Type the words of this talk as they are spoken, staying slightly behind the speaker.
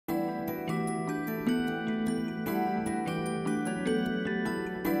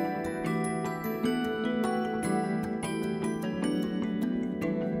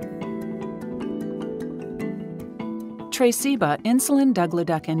Tresiba insulin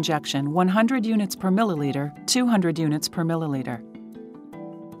degludec injection 100 units per milliliter, 200 units per milliliter.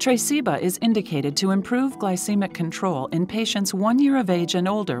 Tresiba is indicated to improve glycemic control in patients 1 year of age and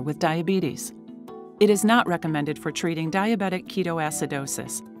older with diabetes. It is not recommended for treating diabetic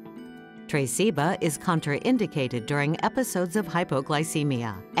ketoacidosis. Tresiba is contraindicated during episodes of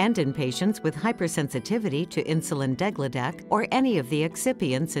hypoglycemia and in patients with hypersensitivity to insulin degludec or any of the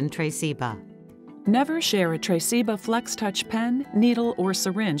excipients in Tresiba. Never share a Tresiba FlexTouch Pen, needle, or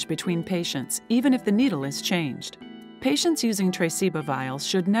syringe between patients, even if the needle is changed. Patients using Tresiba vials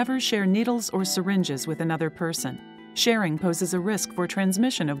should never share needles or syringes with another person. Sharing poses a risk for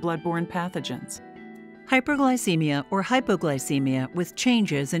transmission of blood-borne pathogens. Hyperglycemia or hypoglycemia with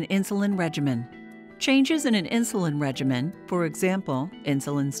changes in insulin regimen. Changes in an insulin regimen, for example,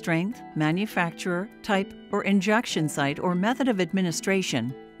 insulin strength, manufacturer, type, or injection site or method of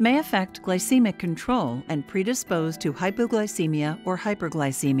administration, may affect glycemic control and predispose to hypoglycemia or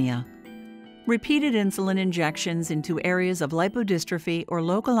hyperglycemia. Repeated insulin injections into areas of lipodystrophy or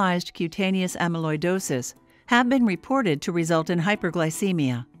localized cutaneous amyloidosis have been reported to result in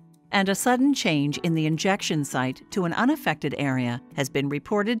hyperglycemia, and a sudden change in the injection site to an unaffected area has been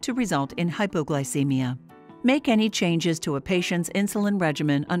reported to result in hypoglycemia. Make any changes to a patient's insulin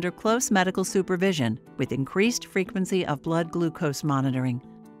regimen under close medical supervision with increased frequency of blood glucose monitoring.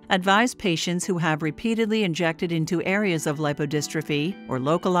 Advise patients who have repeatedly injected into areas of lipodystrophy or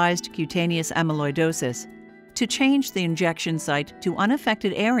localized cutaneous amyloidosis to change the injection site to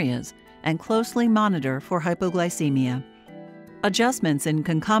unaffected areas and closely monitor for hypoglycemia. Adjustments in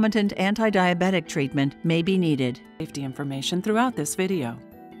concomitant anti-diabetic treatment may be needed. Safety information throughout this video.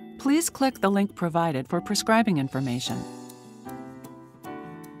 Please click the link provided for prescribing information.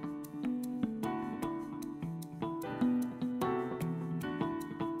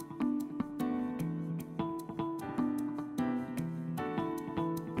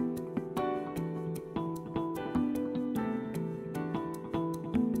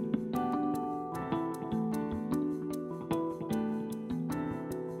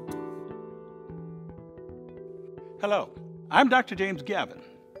 Hello, I'm Dr. James Gavin.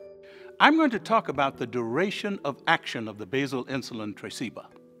 I'm going to talk about the duration of action of the basal insulin Tresiba.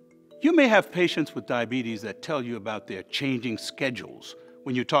 You may have patients with diabetes that tell you about their changing schedules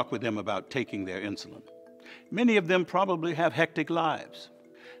when you talk with them about taking their insulin. Many of them probably have hectic lives.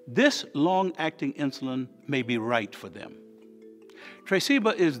 This long-acting insulin may be right for them.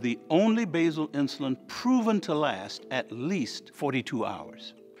 Tresiba is the only basal insulin proven to last at least 42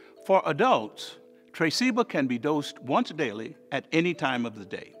 hours. For adults, Tresiba can be dosed once daily at any time of the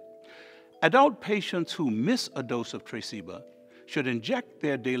day. Adult patients who miss a dose of Tresiba should inject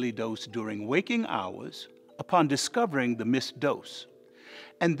their daily dose during waking hours upon discovering the missed dose,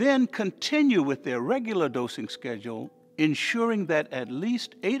 and then continue with their regular dosing schedule, ensuring that at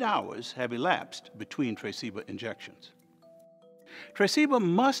least 8 hours have elapsed between Tresiba injections. Tresiba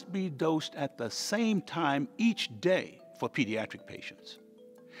must be dosed at the same time each day for pediatric patients.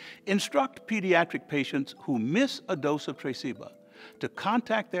 Instruct pediatric patients who miss a dose of Tresiba to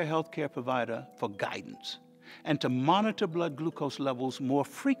contact their healthcare provider for guidance and to monitor blood glucose levels more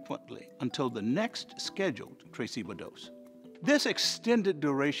frequently until the next scheduled Tresiba dose. This extended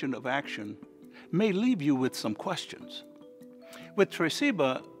duration of action may leave you with some questions. With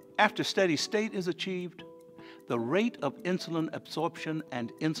Tresiba, after steady state is achieved, the rate of insulin absorption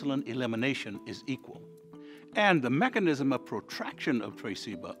and insulin elimination is equal. And the mechanism of protraction of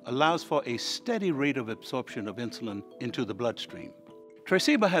Tresiba allows for a steady rate of absorption of insulin into the bloodstream.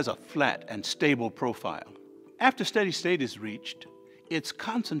 Tresiba has a flat and stable profile. After steady state is reached, its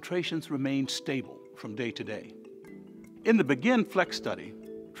concentrations remain stable from day to day. In the BEGIN FLEX study,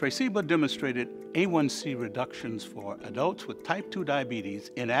 Tresiba demonstrated A1C reductions for adults with type 2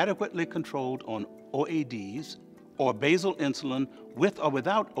 diabetes inadequately controlled on OADs or basal insulin with or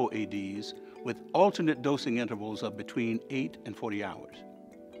without OADs with alternate dosing intervals of between 8 and 40 hours.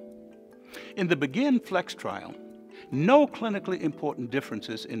 In the BEGIN FLEX trial, no clinically important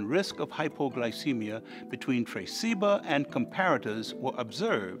differences in risk of hypoglycemia between Tresiba and comparators were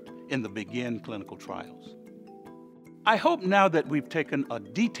observed in the BEGIN clinical trials. I hope now that we've taken a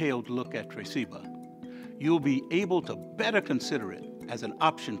detailed look at Tresiba, you'll be able to better consider it as an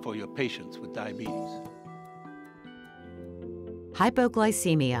option for your patients with diabetes.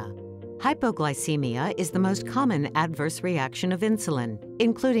 Hypoglycemia. Hypoglycemia is the most common adverse reaction of insulin,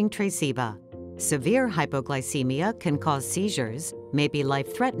 including Tresiba. Severe hypoglycemia can cause seizures, may be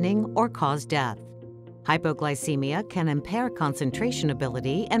life-threatening, or cause death. Hypoglycemia can impair concentration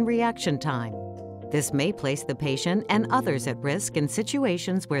ability and reaction time. This may place the patient and others at risk in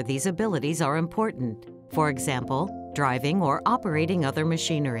situations where these abilities are important. For example, driving, or operating other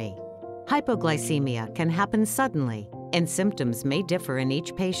machinery. Hypoglycemia can happen suddenly, and symptoms may differ in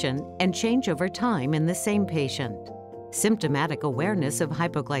each patient and change over time in the same patient. Symptomatic awareness of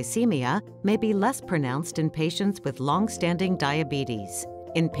hypoglycemia may be less pronounced in patients with long-standing diabetes.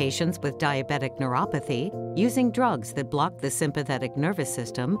 In patients with diabetic neuropathy, using drugs that block the sympathetic nervous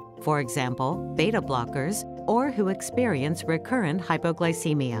system, for example, beta blockers, or who experience recurrent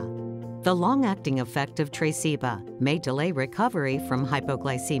hypoglycemia. The long-acting effect of Tresiba may delay recovery from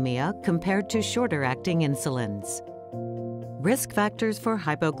hypoglycemia compared to shorter-acting insulins. Risk factors for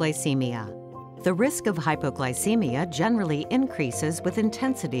hypoglycemia. The risk of hypoglycemia generally increases with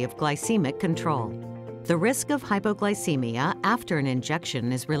intensity of glycemic control. The risk of hypoglycemia after an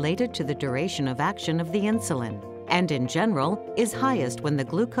injection is related to the duration of action of the insulin, and in general is highest when the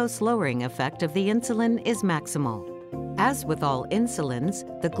glucose-lowering effect of the insulin is maximal. As with all insulins,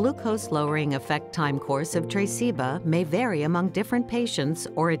 the glucose-lowering effect time course of Tresiba may vary among different patients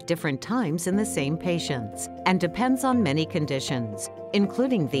or at different times in the same patients, and depends on many conditions,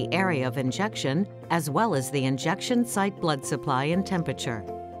 including the area of injection, as well as the injection site blood supply and temperature.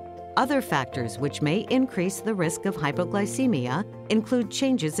 Other factors which may increase the risk of hypoglycemia include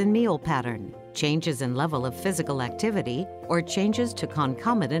changes in meal pattern, changes in level of physical activity, or changes to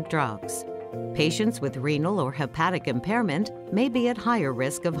concomitant drugs. Patients with renal or hepatic impairment may be at higher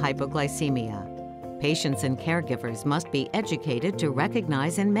risk of hypoglycemia. Patients and caregivers must be educated to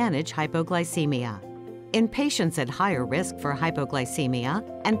recognize and manage hypoglycemia. In patients at higher risk for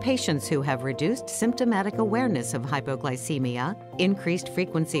hypoglycemia and patients who have reduced symptomatic awareness of hypoglycemia, increased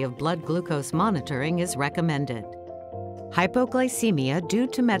frequency of blood glucose monitoring is recommended. Hypoglycemia due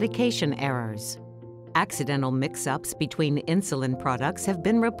to medication errors. Accidental mix-ups between insulin products have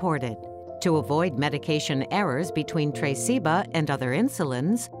been reported. To avoid medication errors between Tresiba and other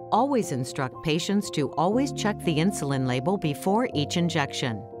insulins, always instruct patients to always check the insulin label before each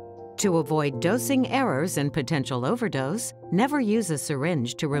injection. To avoid dosing errors and potential overdose, never use a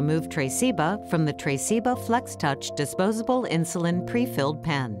syringe to remove Tresiba from the Tresiba FlexTouch disposable insulin pre-filled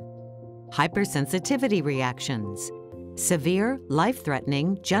pen. Hypersensitivity reactions. Severe,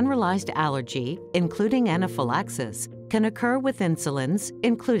 life-threatening, generalized allergy, including anaphylaxis, can occur with insulins,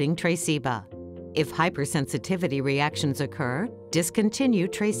 including Tresiba. If hypersensitivity reactions occur, discontinue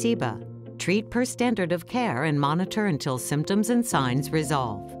Tresiba. Treat per standard of care and monitor until symptoms and signs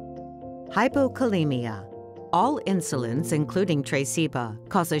resolve. Hypokalemia. All insulins, including Tresiba,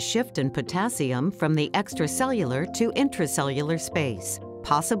 cause a shift in potassium from the extracellular to intracellular space,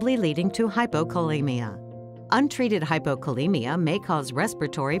 possibly leading to hypokalemia. Untreated hypokalemia may cause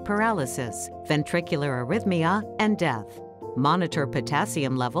respiratory paralysis, ventricular arrhythmia, and death. Monitor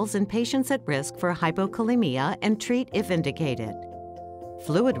potassium levels in patients at risk for hypokalemia and treat if indicated.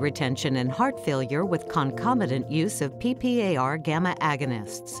 Fluid retention and heart failure with concomitant use of PPAR gamma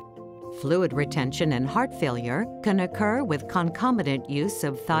agonists. Fluid retention and heart failure can occur with concomitant use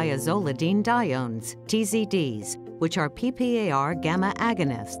of thiazolidine diones, TZDs, which are PPAR gamma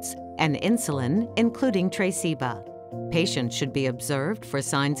agonists, and insulin, including Tresiba. Patients should be observed for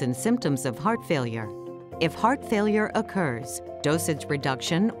signs and symptoms of heart failure. If heart failure occurs, dosage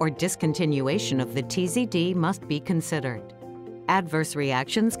reduction or discontinuation of the TZD must be considered. Adverse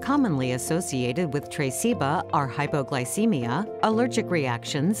reactions commonly associated with Tresiba are hypoglycemia, allergic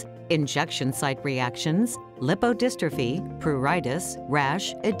reactions, injection site reactions, lipodystrophy, pruritus,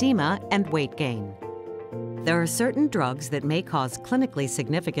 rash, edema, and weight gain. There are certain drugs that may cause clinically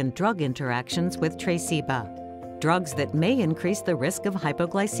significant drug interactions with Tresiba. Drugs that may increase the risk of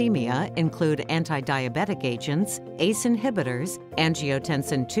hypoglycemia include anti-diabetic agents, ACE inhibitors,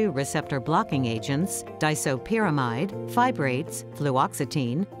 angiotensin II receptor blocking agents, disopyramide, fibrates,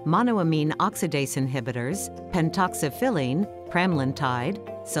 fluoxetine, monoamine oxidase inhibitors, pentoxifylline, pramlintide,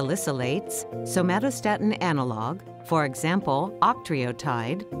 salicylates, somatostatin analog, for example,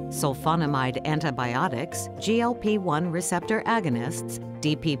 octreotide, sulfonamide antibiotics, GLP-1 receptor agonists,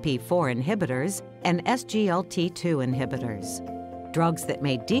 DPP-4 inhibitors, and SGLT2 inhibitors. Drugs that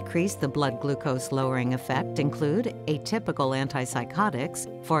may decrease the blood glucose lowering effect include atypical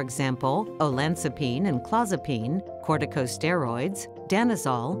antipsychotics, for example, olanzapine and clozapine, corticosteroids,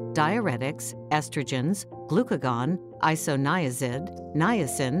 danazol, diuretics, estrogens, glucagon, isoniazid,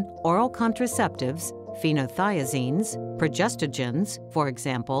 niacin, oral contraceptives, phenothiazines, progestogens, for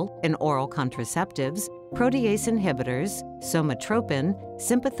example, in oral contraceptives, protease inhibitors, somatropin,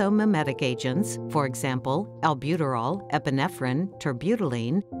 sympathomimetic agents, for example, albuterol, epinephrine,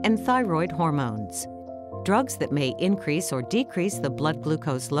 terbutaline, and thyroid hormones. Drugs that may increase or decrease the blood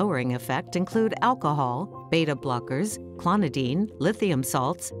glucose lowering effect include alcohol, beta blockers, clonidine, lithium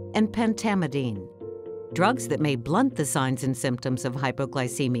salts, and pentamidine. Drugs that may blunt the signs and symptoms of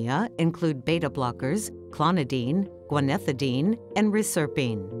hypoglycemia include beta blockers, clonidine, guanethidine, and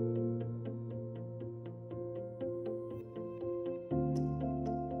reserpine.